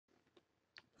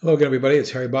Hello again, everybody.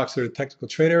 It's Harry Boxer, the Technical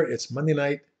Trader. It's Monday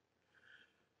night,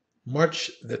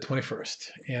 March the 21st,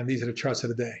 and these are the charts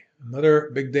of the day. Another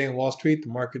big day in Wall Street. The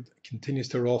market continues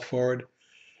to roll forward,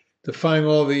 defying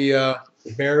all the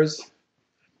bears.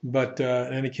 But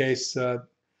in any case,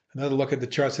 another look at the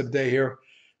charts of the day here.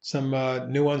 Some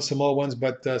new ones, some old ones,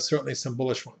 but certainly some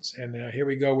bullish ones. And here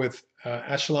we go with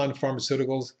Echelon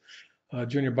Pharmaceuticals,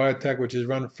 Junior Biotech, which has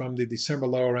run from the December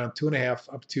low around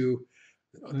 2.5 up to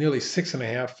nearly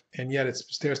 6.5, and yet it's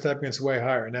stair-stepping its way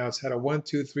higher. Now it's had a 1,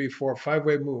 2, 3, 4,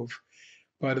 5-way move,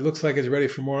 but it looks like it's ready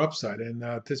for more upside. And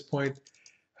at this point,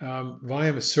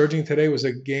 volume is surging today. Was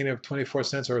a gain of 24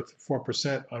 cents or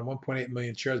 4% on 1.8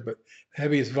 million shares, but the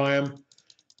heaviest volume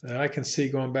that I can see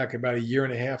going back about a year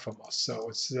and a half almost.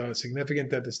 So it's significant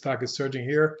that the stock is surging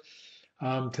here.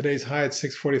 Today's high at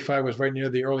 645 was right near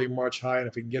the early March high, and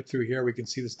if we can get through here, we can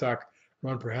see the stock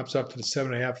run perhaps up to the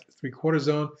 7.5, 3/4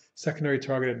 zone, secondary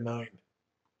target at 9.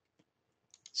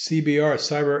 CBR,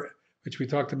 cyber, which we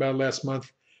talked about last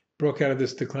month, broke out of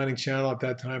this declining channel at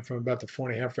that time from about the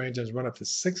 4.5 range and has run up to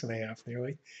 6.5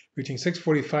 nearly, reaching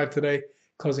 645 today,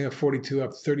 closing at 42,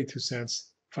 up 32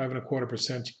 cents,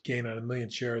 5.25% gain on a million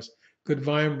shares. Good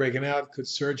volume breaking out, good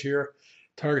surge here.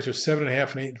 Targets are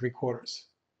 7.5 and 8.75.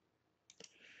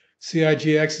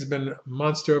 CIGX has been a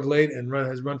monster of late and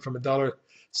has run from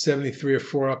 $1.73 or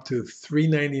 4 up to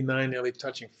 $3.99, nearly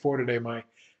touching 4 today. My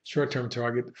short-term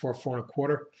target for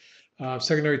 4.25.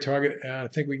 Secondary target, I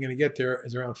think we're going to get there,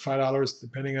 is around $5,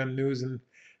 depending on news.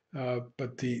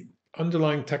 But the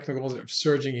underlying technicals are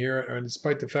surging here, and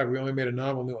despite the fact we only made a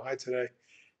nominal new high today,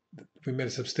 we made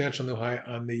a substantial new high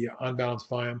on the on-balance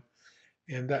volume.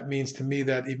 And that means to me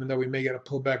that even though we may get a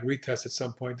pullback retest at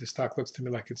some point, the stock looks to me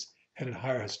like it's headed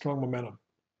higher, has strong momentum.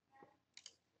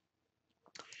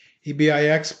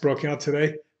 EBIX broke out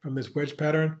today from this wedge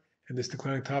pattern and this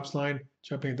declining tops line,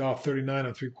 jumping $1.39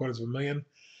 on 3/4 million.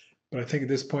 But I think at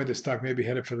this point, the stock may be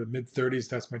headed for the mid-30s.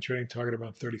 That's my trading target,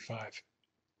 around 35.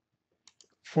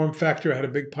 Form Factor had a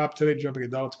big pop today, jumping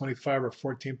 $1.25 or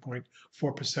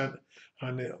 14.4%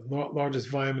 on the largest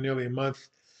volume in nearly a month.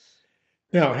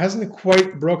 Now, it hasn't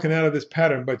quite broken out of this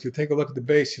pattern, but you take a look at the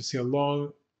base, you'll see a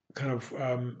long kind of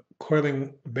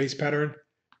coiling base pattern.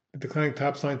 The declining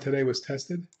tops line today was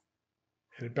tested,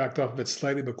 and it backed off of it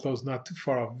slightly, but closed not too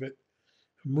far off of it.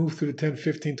 Move through the 10,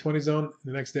 15, 20 zone in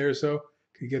the next day or so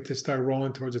could get this stock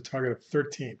rolling towards a target of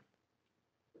 13.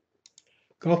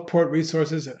 Gulfport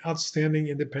Resources, an outstanding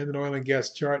independent oil and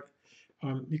gas chart.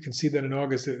 You can see that in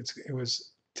August it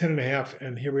was 10.5,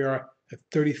 and here we are at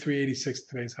 33.86,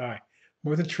 today's high.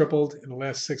 More than tripled in the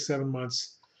last 6-7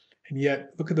 months, and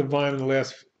yet look at the volume in the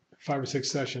last 5 or 6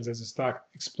 sessions as the stock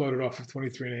exploded off of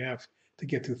 23.5 to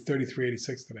get to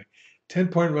 33.86 today.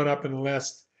 10-point run up in the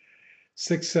last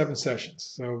 6-7 sessions.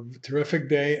 So terrific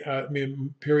day,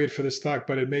 period for the stock,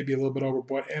 but it may be a little bit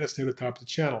overbought, and it's near the top of the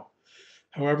channel.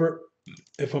 However,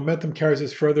 if momentum carries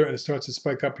this further and it starts to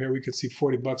spike up here, we could see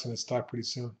 40 bucks in the stock pretty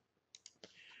soon.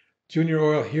 Junior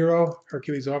Oil Hero,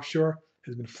 Hercules Offshore,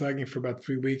 has been flagging for about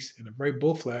 3 weeks in a very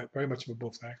much of a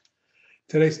bull flag.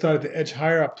 Today started to edge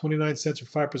higher, up 29 cents or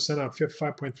 5% on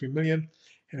 5.3 million.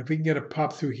 And if we can get a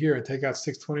pop through here and take out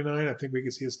 629, I think we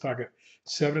can see a stock at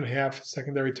 7.5,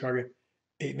 secondary target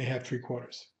 8.5,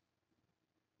 3/4.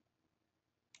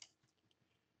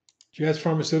 Jazz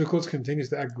Pharmaceuticals continues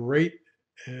to act great,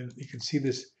 and you can see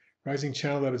this rising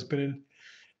channel that it's been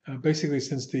in basically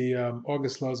since the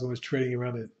August lows when it was trading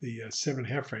around the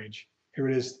 7.5 range. Here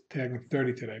it is, tagging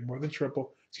 30 today, more than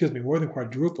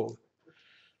quadrupled.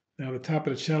 Now the top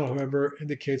of the channel, however,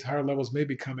 indicates higher levels may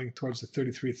be coming towards the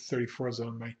 33 to 34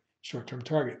 zone, my short-term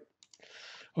target.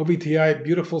 OBTI,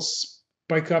 beautiful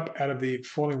spike up out of the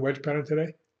falling wedge pattern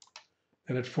today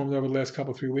that had formed over the last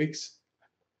couple 3 weeks,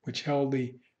 which held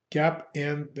the gap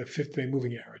and the 50-day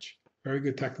moving average. Very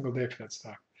good technical day for that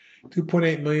stock.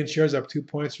 2.8 million shares, up 2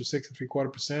 points for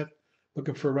 6.75%.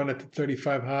 Looking for a run at the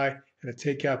 35 high and a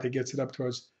takeout that gets it up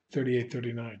towards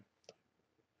 38.39.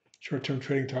 Short-term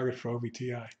trading target for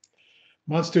OBTI.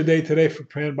 Monster day today for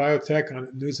Pran Biotech on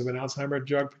news of an Alzheimer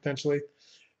drug potentially.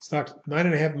 Stock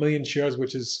 9.5 million shares,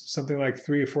 which is something like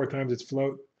 3 or 4 times its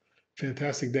float.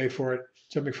 Fantastic day for it,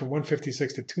 jumping from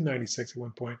 156 to 296 at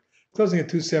one point, closing at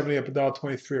 270, up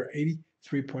 $1.23 or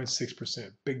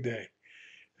 83.6%. Big day.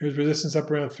 There's resistance up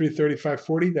around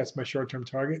 335.40. That's my short-term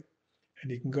target.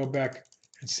 And you can go back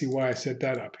and see why I set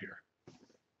that up here.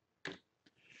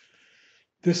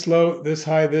 This low, this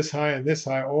high, and this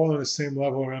high, all on the same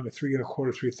level around the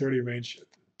 3.25, 330 range,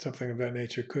 something of that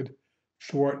nature could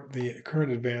thwart the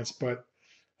current advance. But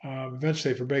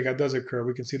eventually, if a breakout does occur,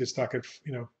 we can see the stock at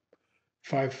 5,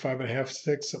 5.5,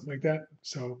 6, something like that.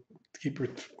 So keep your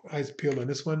eyes peeled on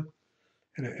this one.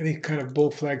 And any kind of bull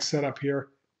flag setup here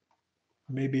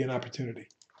may be an opportunity.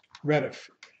 Rediff.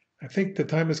 I think the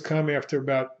time has come after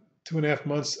about 2.5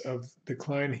 months of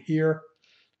decline here,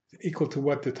 equal to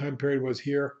what the time period was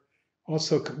here.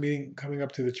 Also coming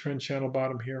up to the trend channel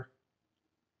bottom here,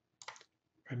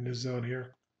 right in this zone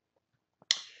here.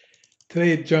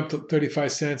 Today it jumped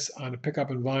 35 cents on a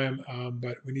pickup in volume,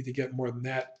 but we need to get more than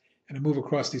that. And a move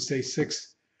across the, say,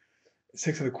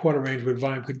 6.25 range with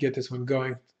volume could get this one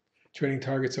going. Trading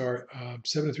targets are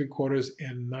 7.75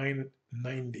 and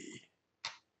 9.90.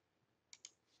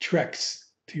 TREX,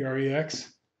 TREX.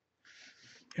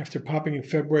 After popping in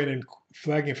February and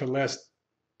flagging for the last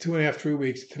 2.5, 3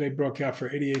 weeks, today broke out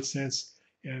for 88 cents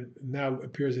and now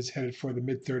appears it's headed for the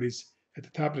mid-30s at the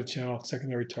top of the channel,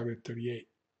 secondary target 38.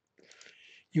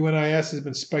 UNIS has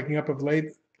been spiking up of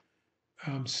late.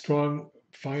 Strong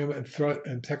volume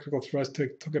and technical thrust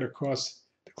took it across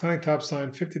declining top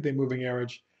sign, 50-day moving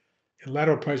average, and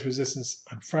lateral price resistance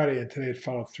on Friday, and today it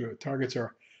followed through. Targets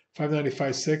are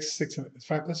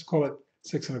 595.6, let's call it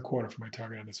 6.25 for my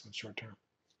target on this one short term.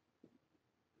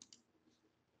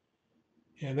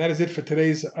 And that is it for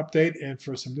today's update and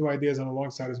for some new ideas on the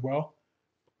long side as well.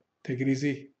 Take it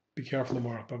easy. Be careful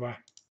tomorrow. Bye-bye.